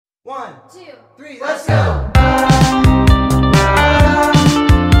1, 2, 3, let's go!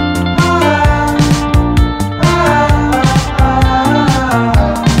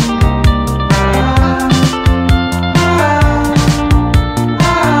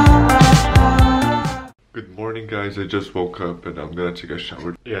 Good morning guys, I just woke up and I'm gonna take a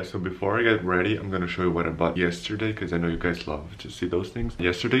shower. Yeah, so before I get ready, I'm gonna show you what I bought yesterday because I know you guys love to see those things.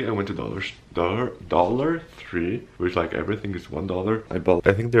 Yesterday I went to Dollar Tree, which like everything is $1. I bought,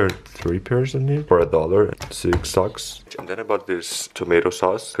 I think there are 3 pairs in here for $1 and 6 socks. And then I bought this tomato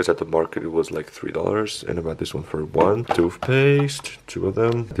sauce because at the market it was like $3, and I bought this one for $1. Toothpaste, 2 of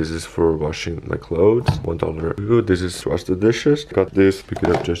them. This is for washing my clothes, $1. Good. This is to wash the dishes. Got this, pick it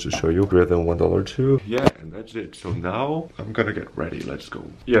up just to show you, greater than $1 too. Yeah, and that's it. So now I'm gonna get ready. Let's go.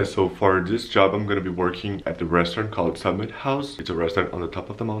 Yeah, so for this job I'm gonna be working at the restaurant called Summit House. It's a restaurant on the top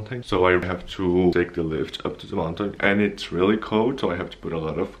of the mountain, so I have to take the lift up to the mountain, and it's really cold, so I have to put a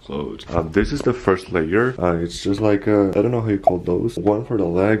lot of clothes. This is the first layer. It's just like I don't know how you call those, one for the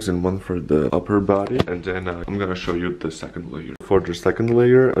legs and one for the upper body, and then I'm gonna show you the second layer. For the second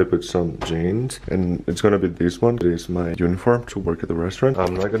layer I put some jeans, and it's gonna be this one. It is my uniform to work at the restaurant.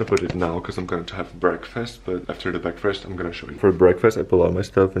 I'm not gonna put it now because I'm going to have breakfast, but after the breakfast I'm gonna show you. For breakfast I put all my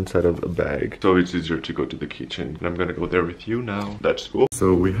stuff inside of a bag, so it's easier to go to the kitchen, and I'm gonna go there with you now. That's cool.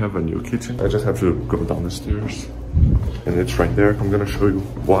 So we have a new kitchen. I just have to go down the stairs and it's right there. I'm gonna show you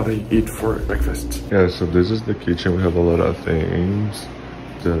what I eat for breakfast. Yeah, so this is the kitchen. We have a lot of things.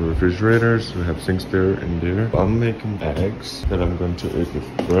 The refrigerators, we have things there and there. I'm making eggs that I'm going to eat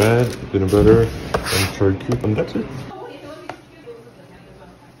with bread, peanut butter, and turkey, and that's it.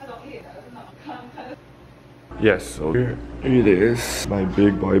 Yes, so here it is, my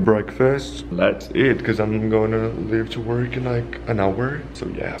big boy breakfast. That's it, because I'm gonna leave to work in like an hour. So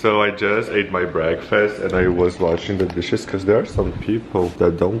yeah. So I just ate my breakfast and I was washing the dishes because there are some people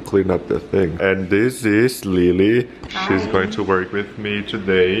that don't clean up the thing. And this is Lily. She's going to work with me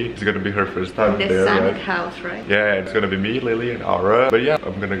today. It's gonna be her first time there. The Summit House, right? Yeah, it's gonna be me, Lily, and Aura. But yeah,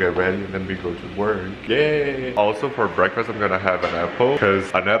 I'm gonna get ready and then we go to work. Yay! Also for breakfast, I'm gonna have an apple,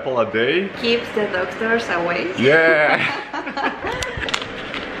 because an apple a day keeps the doctors away. Yeah!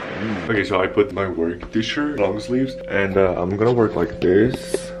 Okay, so I put my work t-shirt, long sleeves, and I'm gonna work like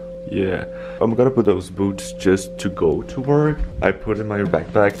this. Yeah, I'm gonna put those boots just to go to work. I put in my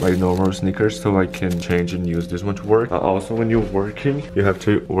backpack my normal sneakers so I can change and use this one to work. Also, when you're working, you have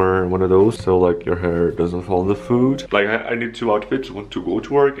to wear one of those so like your hair doesn't fall on the food. Like I need 2 outfits, one to go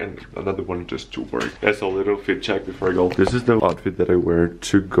to work and another one just to work. That's a little fit check before I go. This is the outfit that I wear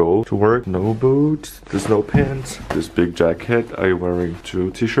to go to work. No boots, there's no pants, this big jacket. I'm wearing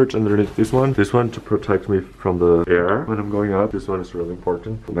 2 t-shirts underneath this one. This one to protect me from the air when I'm going up. This one is really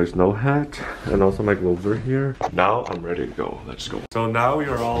important. There's no hat, and also my gloves are here. Now I'm ready to go. Let's go. So now we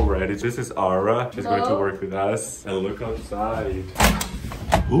are all ready. This is Aura. She's going to work with us. And look outside.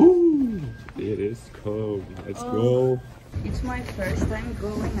 Ooh, it is cold. Let's go. It's my first time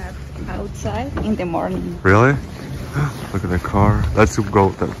going outside in the morning. Really? Look at the car. Let's go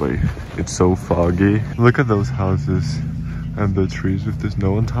that way. It's so foggy. Look at those houses and the trees with the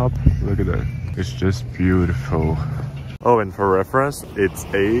snow on top. Look at that. It's just beautiful. Oh, and for reference, it's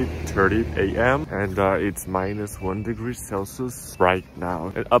 8:30 a.m. and it's -1 degree Celsius right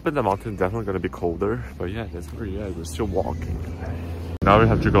now. And up in the mountain, definitely gonna be colder. But yeah, that's where we're still walking. Now we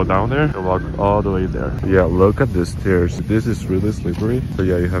have to go down there and walk all the way there. Yeah, look at the stairs. This is really slippery. So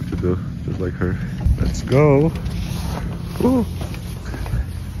yeah, you have to do just like her. Let's go. Ooh.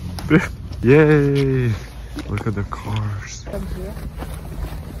 Yay! Look at the cars.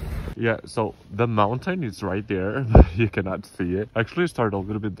 Yeah, so the mountain is right there, but you cannot see it. Actually, it started a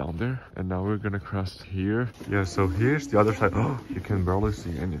little bit down there, and now we're gonna cross here. Yeah, so here's the other side. Oh, you can barely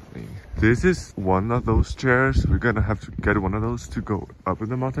see anything. This is one of those chairs. We're gonna have to get one of those to go up in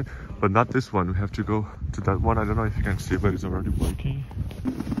the mountain, but not this one. We have to go to that one. I don't know if you can see, but it's already working.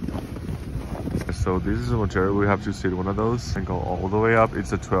 So this is one chair. We have to sit one of those and go all the way up.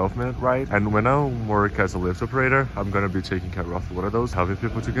 It's a 12-minute ride, and when I work as a lift operator, I'm gonna be taking care of one of those, helping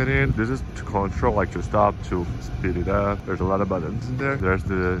people to get in. This is to control, like to stop, to speed it up. There's a lot of buttons in there. There's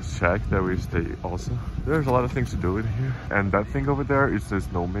the shack that we stay also. There's a lot of things to do in here, and that thing over there is the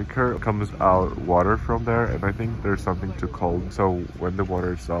snow maker. It comes out water from there, and I think there's something to cold, so when the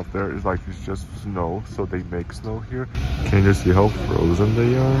water is out there, it's like it's just snow, so they make snow here. Can you see how frozen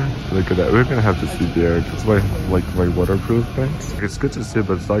they are? Look at that. We're gonna have to see there. It's like my waterproof pants. It's good to see,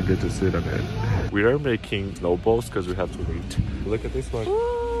 but it's not good to sit on it. We are making snowballs because we have to wait. Look at this one.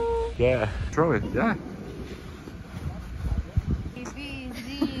 Ooh. Yeah, throw it. Yeah.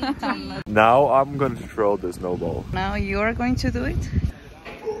 Now I'm going to throw the snowball. Now you are going to do it?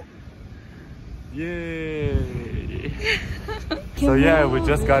 Yay! So yeah, we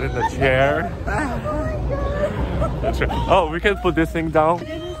just got in the chair. Oh, we can put this thing down.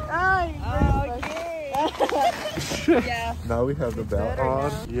 Yeah. Now we have the bell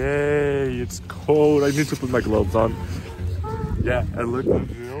on. Yay, it's cold. I need to put my gloves on. Yeah, and look at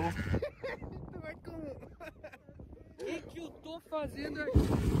you.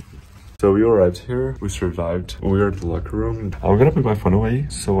 So we arrived here, we survived. We are in the locker room. I'm gonna put my phone away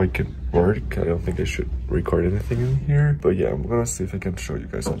so I can work. I don't think I should record anything in here. But yeah, I'm gonna see if I can show you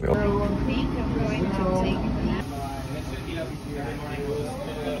guys something. So I think I'm going to take a nap.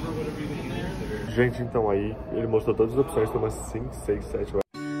 Gente, então aí, ele mostrou todas as opções, tem umas 5, 6, 7.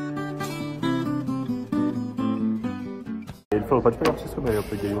 Ele falou, pode pegar pra vocês comerem. Eu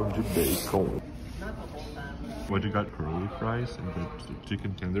peguei um de bacon. What you got? Curly fries and the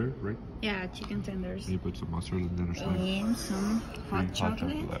chicken tender, right? Yeah, chicken tenders. And you put some mustard and then or something. And some hot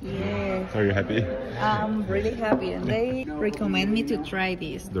chocolate. Yes. Are you happy? I'm really happy, and they recommend me to try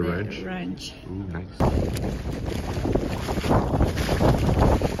this. The ranch? Ranch. Ooh, nice.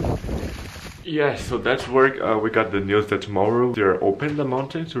 Yeah, so that's work. We got the news that tomorrow they're open the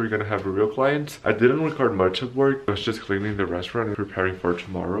mountain, so we're gonna have real clients. I didn't record much of work. I was just cleaning the restaurant and preparing for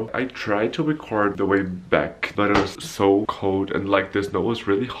tomorrow. I tried to record the way back, but it was so cold and like the snow was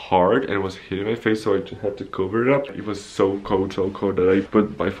really hard and it was hitting my face, so I just had to cover it up. It was so cold that I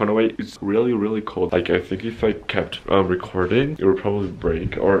put my phone away. It's really cold. Like, I think if I kept recording, it would probably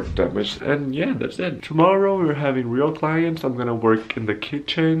break or damage. And yeah, that's it. Tomorrow we're having real clients. I'm gonna work in the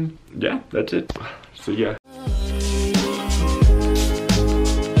kitchen. Yeah, that's it. So yeah,